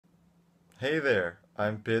Hey there,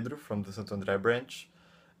 I'm Pedro from the Santo André branch,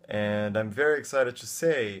 and I'm very excited to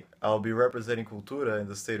say I'll be representing Cultura in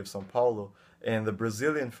the state of São Paulo in the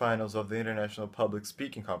Brazilian finals of the International Public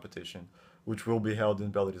Speaking Competition, which will be held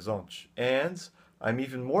in Belo Horizonte. And I'm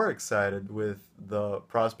even more excited with the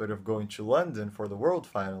prospect of going to London for the World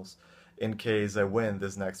Finals in case I win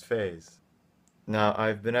this next phase. Now,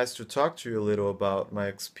 I've been asked to talk to you a little about my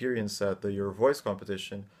experience at the Your Voice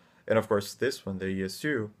competition, and of course this one, the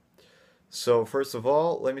ESU. So, first of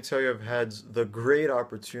all, let me tell you, I've had the great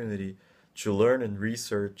opportunity to learn and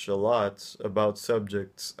research a lot about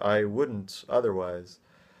subjects I wouldn't otherwise.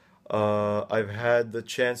 I've had the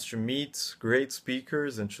chance to meet great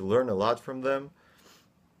speakers and to learn a lot from them,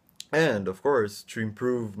 and of course, to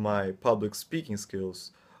improve my public speaking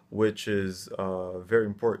skills, which is very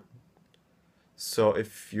important. So,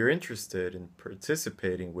 if you're interested in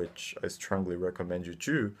participating, which I strongly recommend you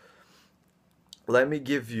to, let me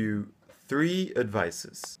give you three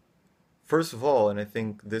advices. First of all, and I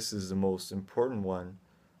think this is the most important one,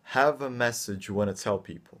 have a message you want to tell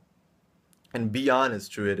people and be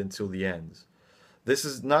honest to it until the end. This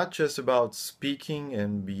is not just about speaking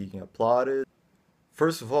and being applauded.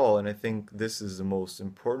 First of all, and I think this is the most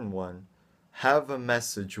important one, have a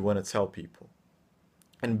message you want to tell people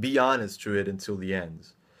and be honest to it until the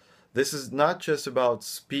end. This is not just about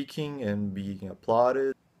speaking and being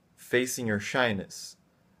applauded, facing your shyness.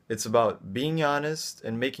 It's about being honest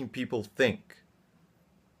and making people think.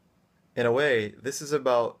 In a way, this is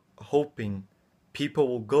about hoping people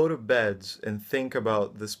will go to bed and think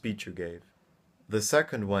about the speech you gave. The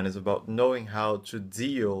second one is about knowing how to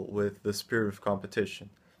deal with the spirit of competition,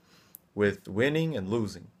 with winning and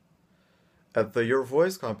losing. At the Your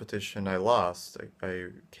Voice competition, I lost. I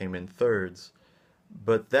came in thirds.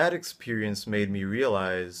 But that experience made me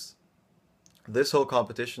realize this whole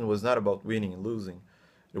competition was not about winning and losing.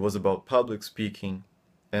 It was about public speaking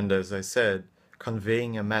and, as I said,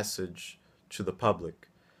 conveying a message to the public.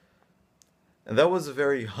 And that was a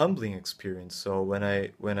very humbling experience. So when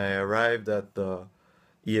I arrived at the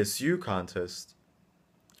ESU contest,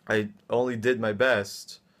 I only did my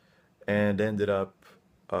best and ended up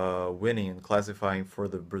winning and classifying for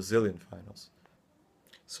the Brazilian finals.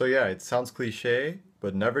 So yeah, it sounds cliche,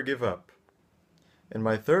 but never give up. And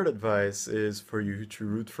my third advice is for you to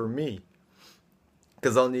root for me,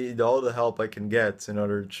 because I'll need all the help I can get in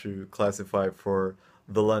order to classify for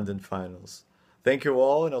the London finals. Thank you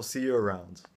all, and I'll see you around.